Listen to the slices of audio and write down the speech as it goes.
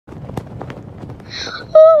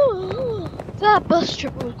That bus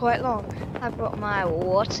trip was quite long. I brought my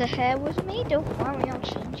water hair with me. Don't worry, I'll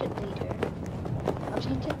change it later. I'll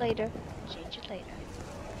change it later. I'll change it later.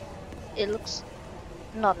 It looks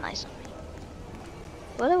not nice on me.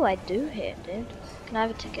 What do I do here, dude? Can I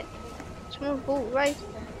have a ticket? Swimming pool right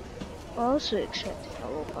there. Also expected a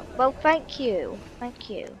little fun. Well, thank you. Thank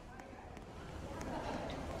you.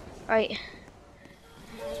 Right.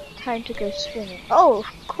 Time to go swimming. Oh,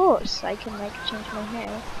 of course. I can like change my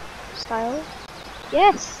hair style.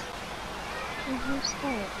 Yes. My hair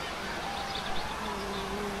style.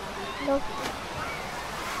 Nope.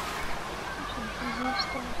 Change my hair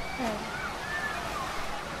style.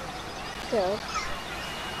 Good.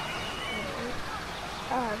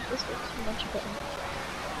 This looks much better.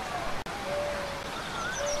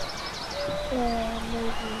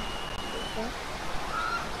 Maybe.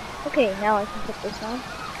 Okay, now I can put this on.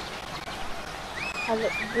 I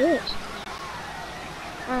look good.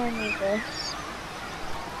 I need this.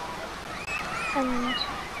 And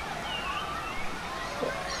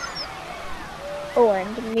this. Oh,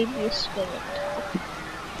 and maybe a swimming top.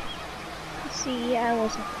 See, I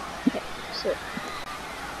wasn't okay, so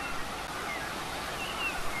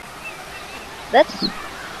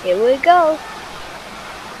here we go.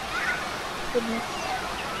 Goodness.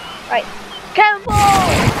 Right,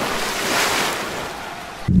 cannonball!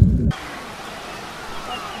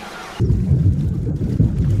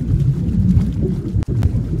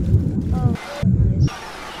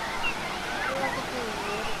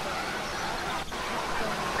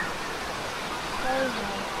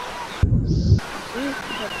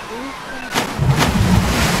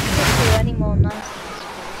 Any more nonsense.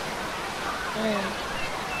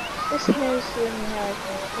 This hair swimming hair is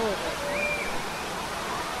more cool,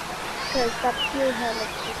 because that pure hair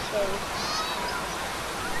looks just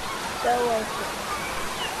so well fit.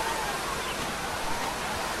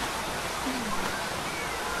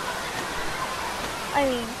 I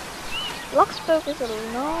mean, Bloxburg is a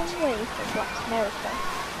long way from Blox America,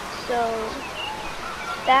 so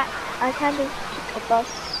that I kind of took a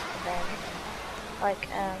bus then, like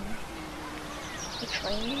a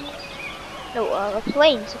train? No, a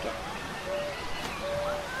plane to get.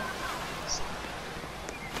 It's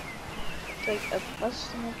like a bus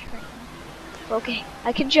and a train. Okay,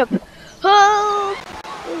 I can jump. Oh!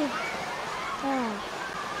 Ah.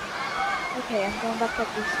 Okay, I'm going back up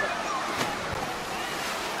these steps.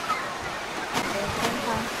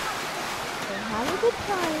 Have a good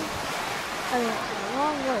time. I mean, it's a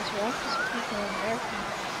long way, so we'll have to speak in American.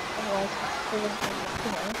 Otherwise, it's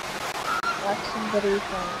like somebody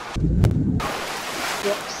from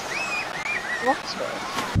Bloxburg.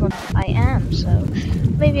 Well, I am, so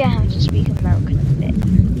maybe I have to speak American a bit.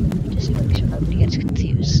 Just to make sure nobody gets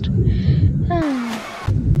confused.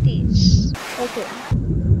 These. Okay.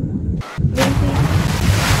 Maybe.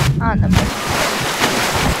 Ah, no.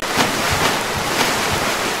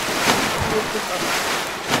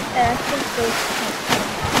 I think those.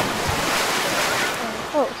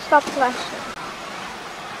 Oh, stop flashing.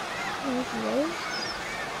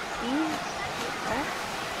 These?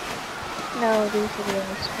 No, these are the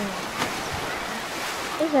only swim.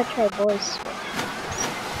 These are try boys swim.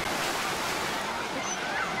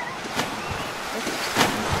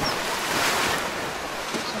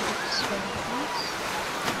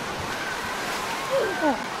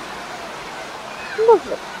 Oh.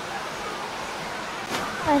 Lovely.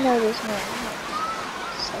 I know there's no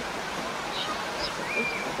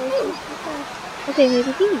okay,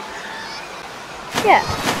 maybe these. Yeah.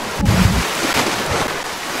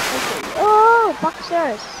 Okay. Oh,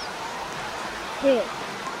 boxers. Here.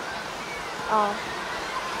 Oh.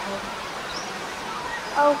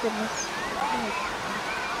 Oh goodness.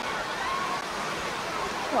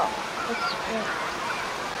 Well, let's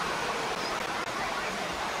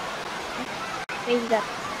maybe that.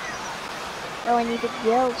 Oh, I needed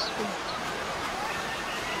yellow street.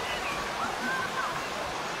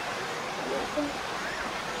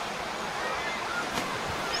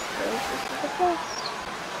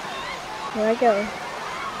 Here I go.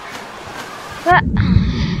 Ah,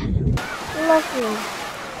 lovely.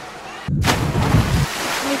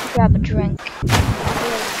 I need to grab a drink.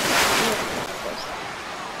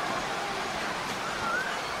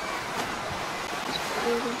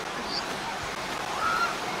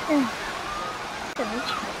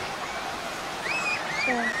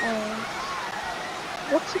 So,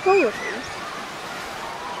 what's the goal with these?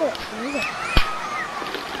 Sure,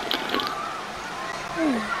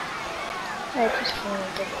 I just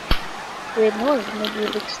wanted to weird noise, maybe a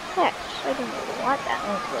big scratch. I don't really want that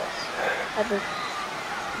noise was.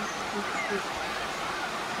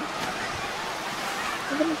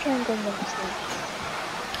 I'm gonna try and go on the slide.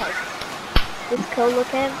 Okay. This cola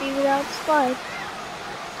can't be without slide.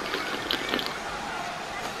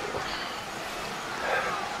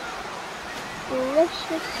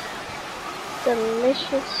 Delicious.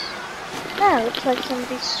 Delicious. Ah, looks like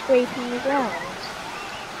somebody's scraping the ground.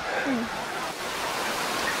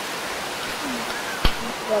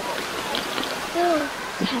 Lovely. Oh,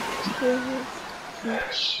 cafeteria.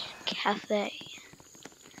 Beach cafe.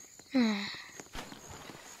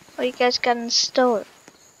 What you guys got in store?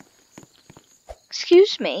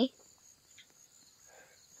 Excuse me?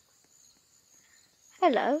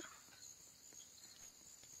 Hello?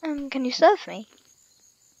 Can you serve me?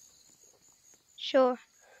 Sure.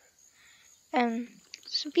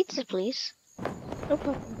 Some pizza, please. No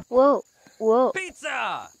problem. Whoa. Whoa.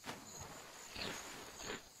 Pizza!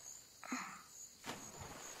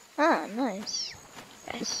 Ah, nice.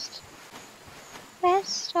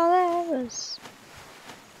 Best all hours.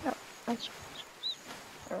 No, that's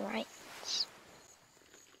right.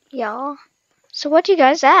 Yeah. So what do you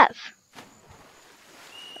guys have?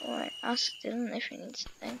 Alright, ask Dylan if he needs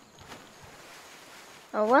something.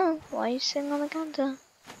 Oh well, why are you sitting on the counter?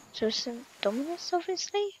 So some Dominus,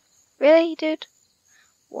 obviously? Really, dude?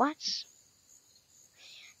 What?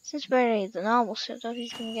 Since barely the novel set up,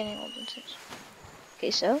 he's been getting old and such.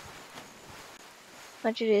 Okay, so?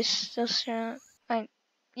 What'd you do? Still staring at...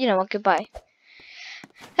 You know what, goodbye.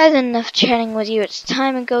 I've had enough chatting with you. It's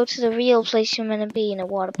time to go to the real place you're meant to be, in a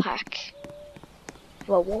water park.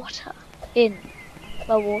 In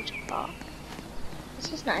the water park.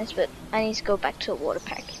 This is nice, but I need to go back to a water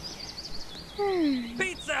park.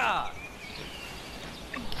 Pizza!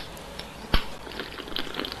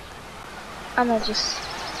 I'm gonna just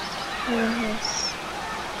ruin this.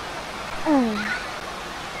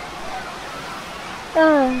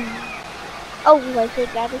 Oh, I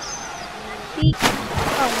think that is the.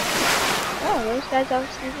 Oh, those guys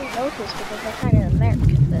obviously didn't notice because they're kind of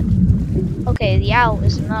American, but. Okay, the owl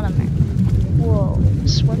is not American. Whoa, a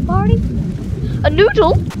swim party? A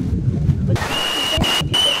noodle?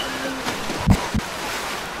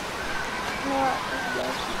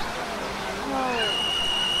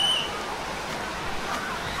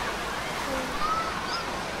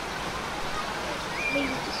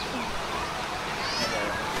 Maybe just one.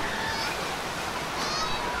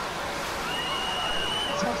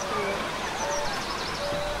 This has to be it.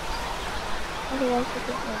 Otherwise, I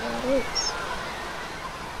don't know what it is.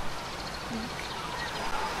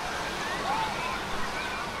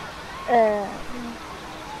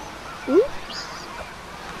 Oops.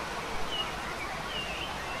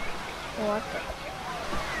 What the?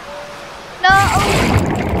 No!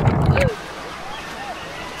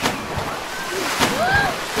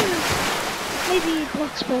 Maybe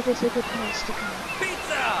Bloxburg is a good place to go.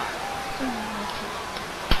 Pizza!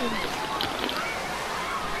 Okay.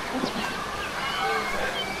 That's better.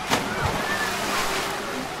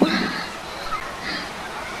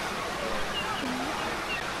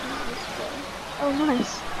 Oh,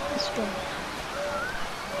 nice. This way.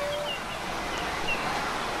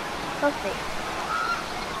 Lovely.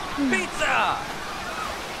 Pizza!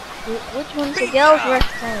 Which one's the Pizza! girl's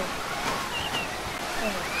restaurant?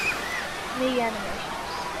 Me animations.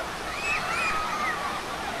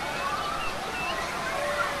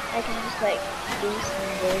 I can just like do some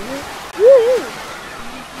videos. Woo!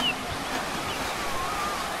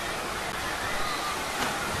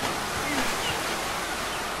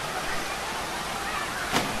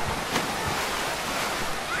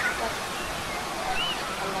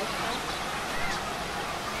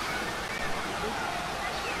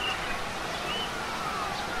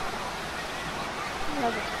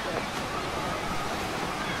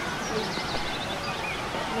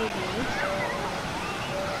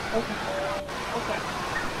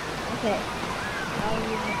 Okay. I'll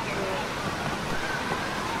use it for...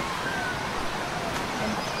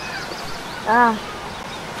 Ah!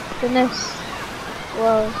 Goodness.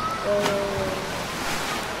 Whoa.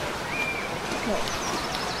 Okay.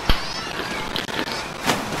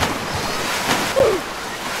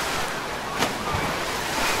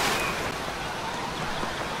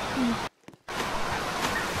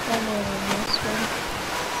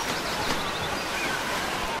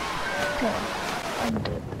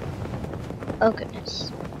 Oh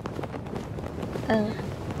goodness.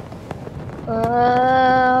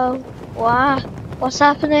 Wow. What's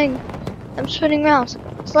happening? I'm spinning around.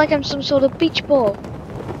 It's like I'm some sort of beach ball.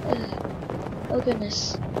 Oh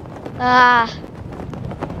goodness.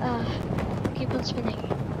 Keep on spinning.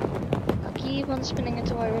 I'll keep on spinning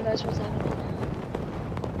until I realize what's happening.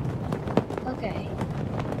 Okay.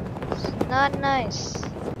 It's not nice.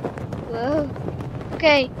 Whoa.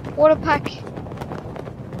 Okay, water pack. Do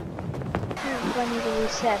I need to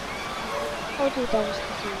reset? Oh dude, that was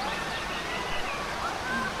confusing.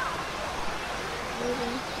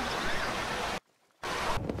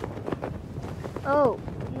 Oh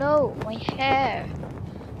no, my hair.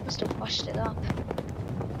 Must have washed it up.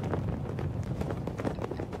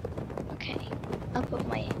 Okay, I'll put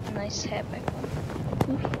my nice hair back on.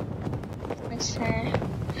 Nice hair.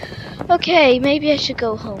 Okay, maybe I should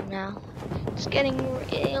go home now. It's getting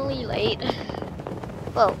really late.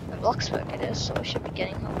 Well, in Bloxburg it is, so I should be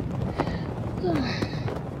getting home.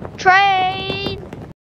 Train!